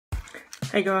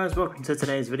Hey guys, welcome to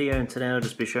today's video, and today I'll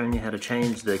just be showing you how to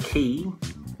change the key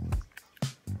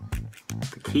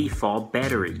fob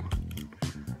battery.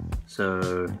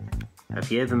 So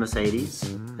if you have a Mercedes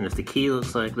and if the key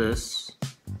looks like this,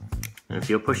 and if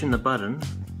you're pushing the button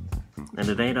and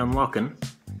it ain't unlocking,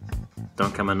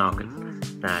 don't come a knocking.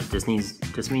 Nah, it just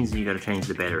means you got to change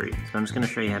the battery. So I'm just going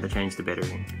to show you how to change the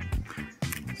battery.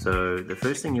 So the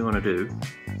first thing you want to do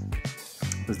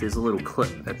is there's a little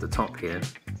clip at the top here.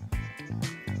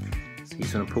 So you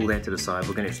just want to pull that to the side.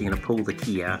 We're actually going to pull the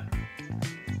key out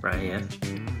right here.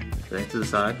 So that to the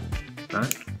side,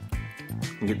 right?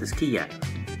 And get this key out.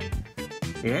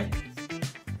 Yeah?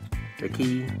 The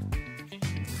key.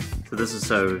 So this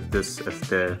is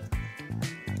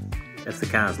if the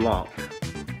car's locked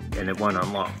and it won't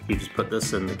unlock, you just put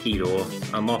this in the key door,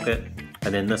 unlock it,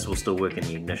 and then this will still work in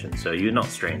the ignition. So you're not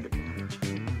stranded.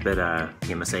 But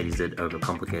yeah, Mercedes did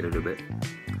overcomplicate it a bit.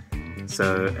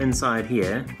 So inside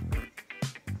here,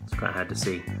 it's quite hard to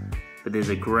see, but there's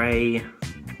a grey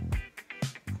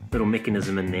little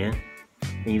mechanism in there,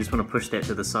 and you just want to push that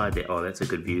to the side there. Oh, that's a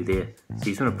good view there. So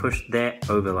you just want to push that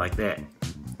over like that.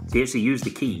 So you actually use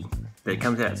the key that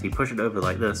comes out, so you push it over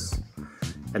like this,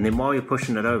 and then while you're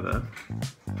pushing it over,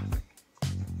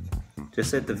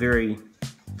 just at the very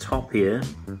top here,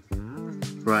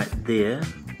 right there,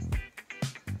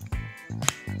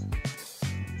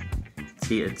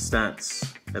 see it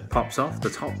pops off, the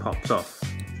top pops off.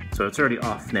 So it's already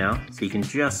off now, so you can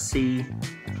just see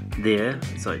there,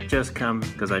 so it just come,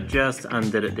 because I just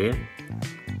undid it there.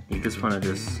 You just want to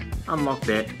just unlock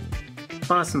that,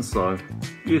 nice and slow.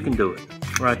 You can do it,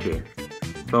 right there.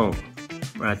 Boom,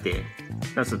 right there.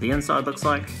 That's what the inside looks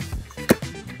like.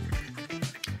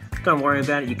 Don't worry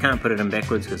about it, you can't put it in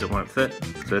backwards because it won't fit,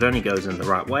 so it only goes in the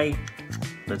right way.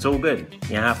 It's all good,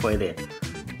 you're halfway there.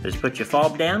 Just put your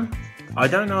fob down. I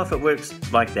don't know if it works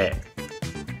like that,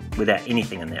 without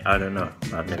anything in there. I don't know,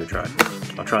 I've never tried.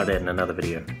 I'll try that in another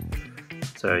video.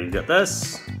 So you've got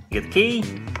this, you get the key,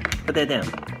 put that down.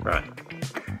 Right,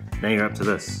 now you're up to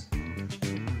this.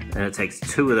 And it takes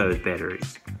 2 of those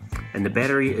batteries. And the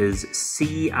battery is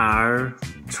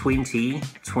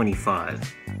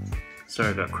CR2025.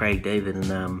 Sorry about Craig David and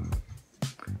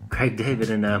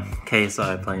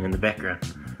KSI playing in the background.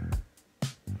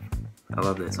 I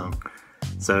love that song.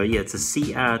 So yeah, it's a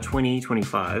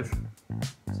CR2025.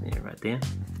 See it right there.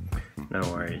 No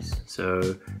worries.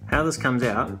 So how this comes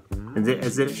out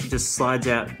is that it just slides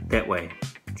out that way.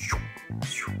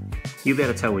 You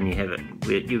better tell when you have it.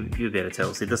 You better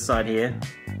tell. See this side here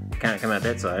can't come out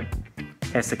that side.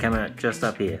 It has to come out just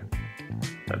up here.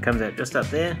 So it comes out just up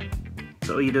there.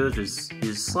 So all you do is you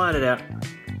just slide it out,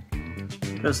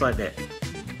 just like that.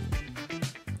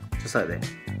 Just like that.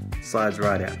 Slides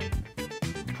right out.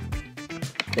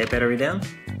 That battery down.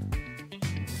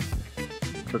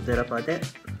 Flip that up like that,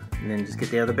 and then just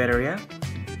get the other battery out.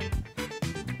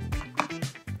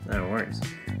 No worries.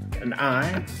 And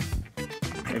I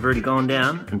have already gone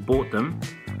down and bought them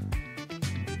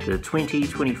the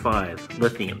 2025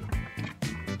 lithium.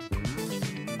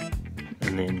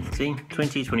 And then see,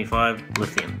 2025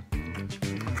 lithium.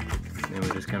 And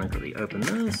we're just going to quickly open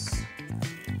this.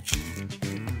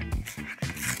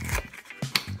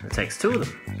 It takes 2 of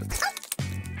them.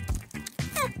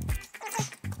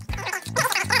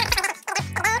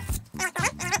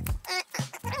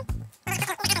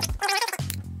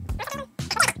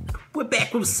 We're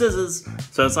back with scissors.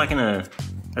 So it's like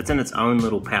it's in its own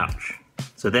little pouch.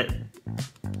 So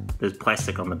there's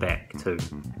plastic on the back too.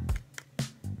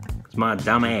 Cause my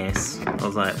dumb ass, I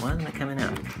was like, why isn't it coming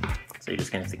out? So you're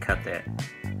just gonna have to cut that.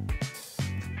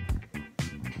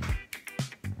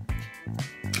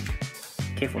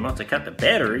 Careful not to cut the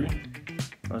battery.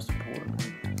 Most important.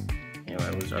 Anyway,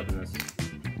 we'll just open this.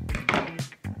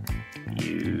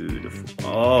 Beautiful.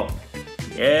 Oh,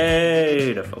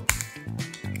 beautiful.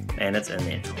 And it's in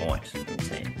there tight. Let me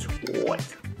tell you,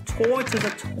 tight. Tight as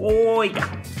a toy.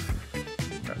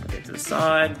 Put that to the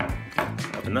side.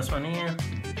 Open this one here.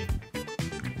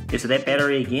 Yeah, so that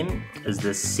battery again is the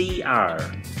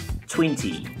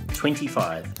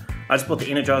CR2025. I just bought the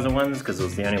Energizer ones because it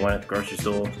was the only one at the grocery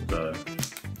store. So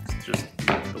it's just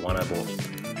the one I bought.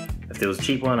 If there was a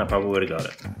cheap one, I probably would have got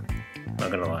it.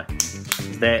 Not gonna lie.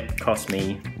 That cost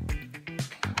me.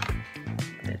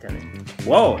 Put that down there.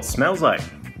 Whoa! It smells like.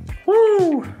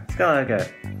 Woo! It's got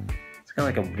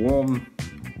like a warm,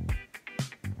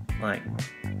 like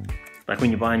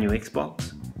when you buy a new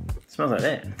Xbox. It smells like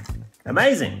that.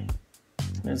 Amazing!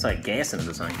 It's like gas in it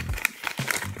or something.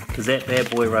 Because that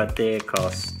bad boy right there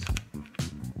cost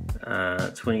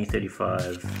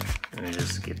 $20.35. Let me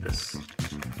just get this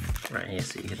right here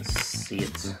so you can see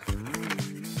it.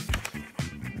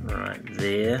 right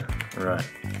there. Right.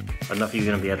 I don't know if you're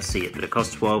going to be able to see it, but it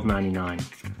costs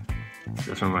 $12.99.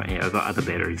 This one right here. I've got other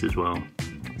batteries as well.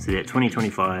 See that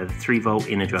 2025 3-volt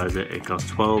Energizer, it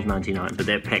costs $12.99, but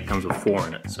that pack comes with 4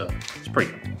 in it, so it's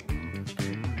pretty good.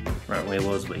 Right, where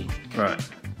was we? Right,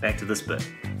 back to this bit.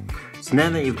 So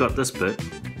now that you've got this bit,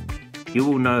 you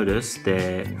will notice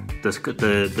that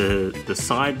the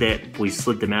side that we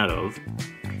slid them out of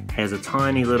has a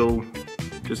tiny little,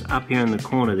 just up here in the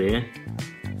corner there,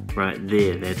 right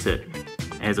there, that's it.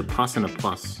 It has a plus and a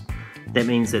plus. That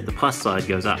means that the plus side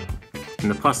goes up, and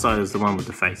the plus side is the one with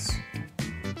the face.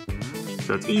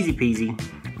 So it's easy peasy.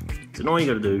 So all you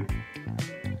gotta do,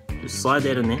 just slide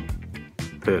that in there.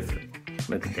 Perfect.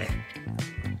 Look at that.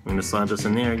 I'm gonna slide this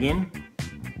in there again.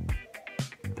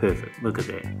 Perfect. Look at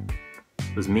that.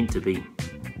 It was meant to be.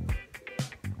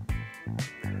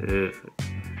 Perfect.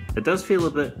 It does feel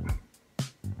a bit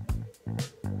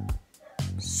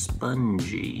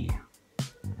spongy.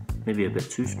 Maybe a bit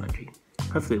too spongy.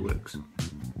 Hopefully it works.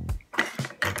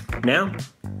 Now,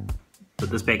 put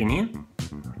this back in here.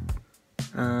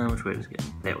 Which way does it go?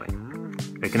 That way.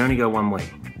 It can only go one way.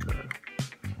 So,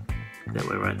 that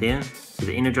way right there. So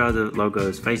the Energizer logo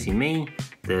is facing me.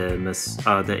 The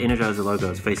Energizer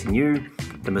logo is facing you.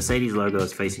 The Mercedes logo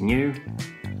is facing you.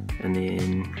 And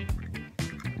then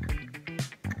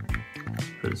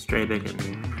put it straight back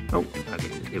in. Oh, okay,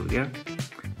 there we go.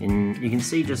 And you can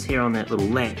see just here on that little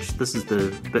latch, this is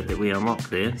the bit that we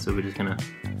unlocked there. So we're just gonna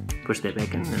push that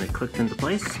back in, and it clicked into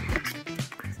place.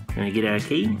 We're gonna get our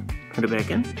key, put it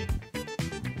back in,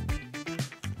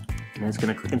 and it's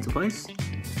going to click into place.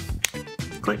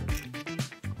 Click.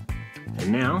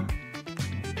 And now,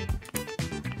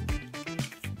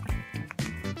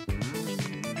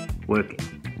 working.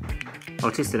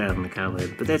 I'll test it out on the car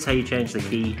later, but that's how you change the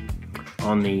key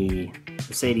on the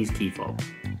Mercedes key fob.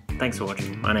 Thanks for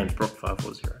watching. My name's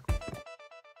Brock540.